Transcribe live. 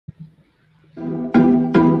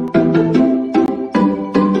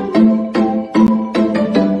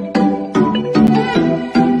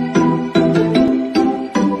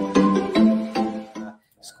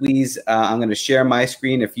Squeeze, I'm going to share my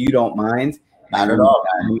screen if you don't mind. Not at all,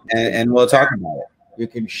 man. And we'll talk about it. You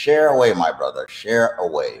can share away, my brother. Share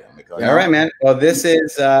away. All right, man. Well, this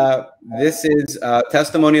is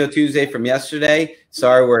Testimonial Tuesday from yesterday.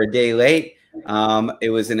 Sorry, we're a day late. It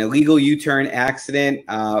was an illegal U-turn accident,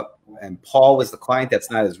 and Paul was the client. That's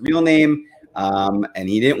not his real name, and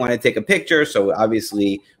he didn't want to take a picture. So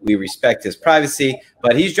obviously, we respect his privacy.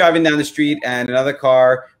 But he's driving down the street, and another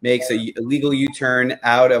car makes a illegal U-turn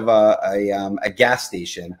out of a gas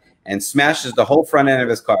station and smashes the whole front end of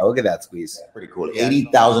his car. Look at that, Squeeze. Pretty cool.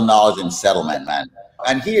 $80,000 in settlement, man.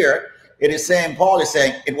 And here it is saying, Paul is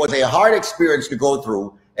saying, it was a hard experience to go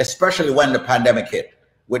through, especially when the pandemic hit.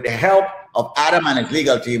 With the help of Adam and his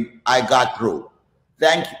legal team, I got through.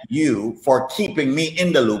 Thank you for keeping me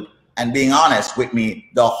in the loop and being honest with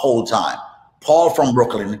me the whole time. Paul from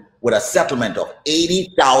Brooklyn with a settlement of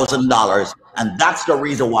 $80,000. And that's the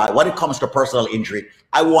reason why, when it comes to personal injury,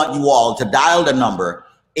 I want you all to dial the number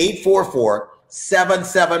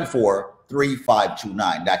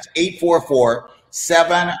 844-774-3529. That's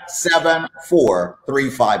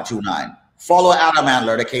 844-774-3529. Follow Adam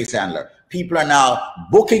Handler, the case handler. People are now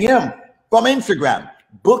booking him from Instagram,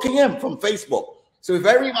 booking him from Facebook. So if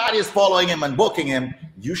everybody is following him and booking him,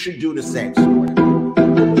 you should do the same.